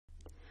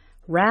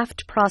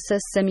RAFT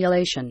process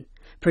simulation,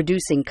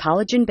 producing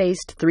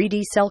collagen-based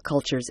 3D cell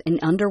cultures in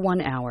under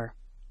 1 hour.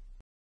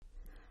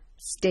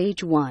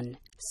 Stage 1.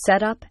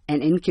 Setup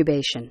and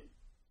incubation.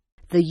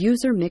 The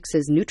user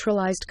mixes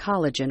neutralized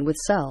collagen with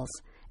cells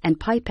and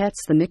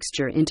pipettes the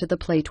mixture into the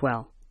plate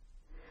well.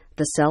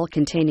 The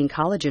cell-containing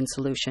collagen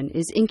solution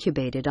is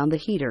incubated on the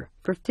heater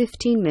for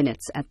 15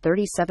 minutes at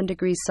 37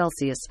 degrees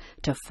Celsius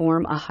to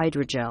form a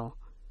hydrogel.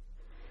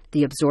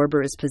 The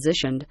absorber is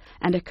positioned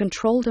and a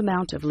controlled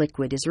amount of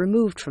liquid is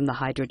removed from the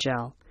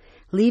hydrogel,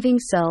 leaving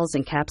cells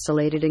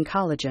encapsulated in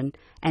collagen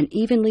and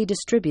evenly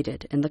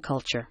distributed in the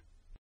culture.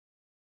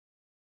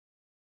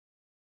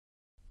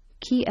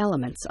 Key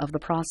elements of the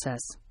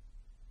process: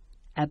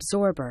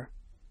 absorber,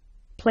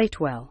 plate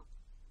well,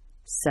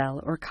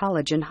 cell or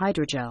collagen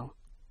hydrogel.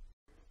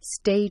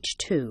 Stage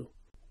 2.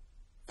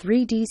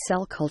 3D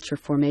cell culture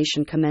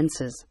formation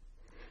commences.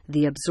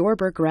 The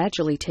absorber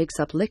gradually takes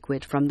up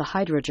liquid from the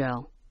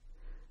hydrogel.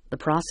 The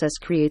process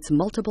creates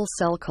multiple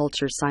cell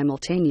cultures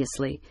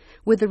simultaneously,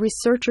 with the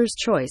researcher's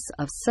choice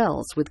of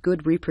cells with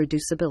good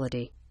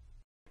reproducibility.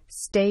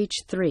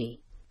 Stage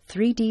 3.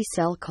 3D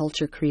cell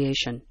culture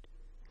creation.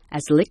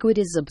 As liquid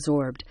is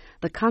absorbed,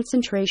 the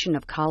concentration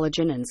of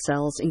collagen and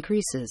cells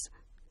increases.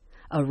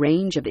 A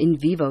range of in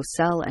vivo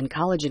cell and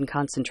collagen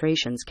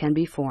concentrations can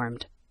be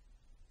formed.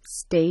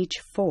 Stage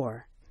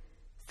 4.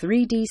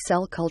 3D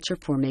cell culture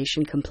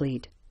formation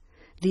complete.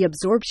 The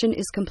absorption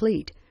is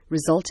complete,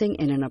 resulting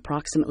in an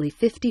approximately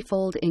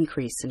 50-fold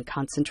increase in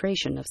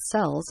concentration of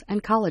cells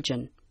and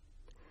collagen.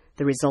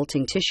 The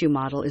resulting tissue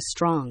model is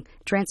strong,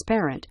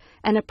 transparent,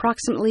 and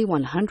approximately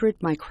 100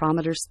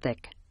 micrometers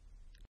thick.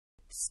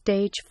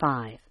 Stage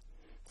 5.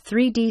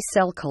 3D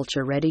cell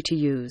culture ready to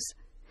use.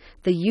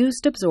 The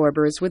used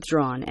absorber is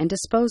withdrawn and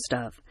disposed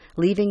of,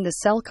 leaving the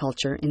cell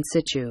culture in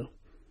situ.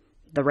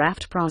 The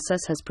RAFT process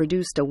has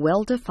produced a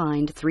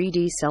well-defined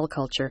 3D cell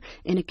culture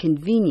in a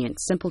convenient,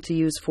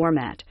 simple-to-use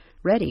format,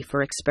 ready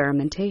for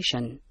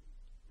experimentation.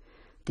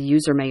 The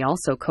user may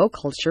also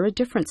co-culture a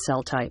different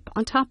cell type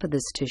on top of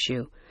this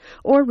tissue,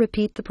 or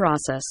repeat the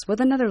process with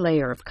another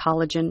layer of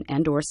collagen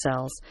and/or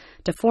cells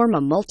to form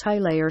a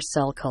multi-layer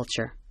cell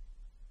culture.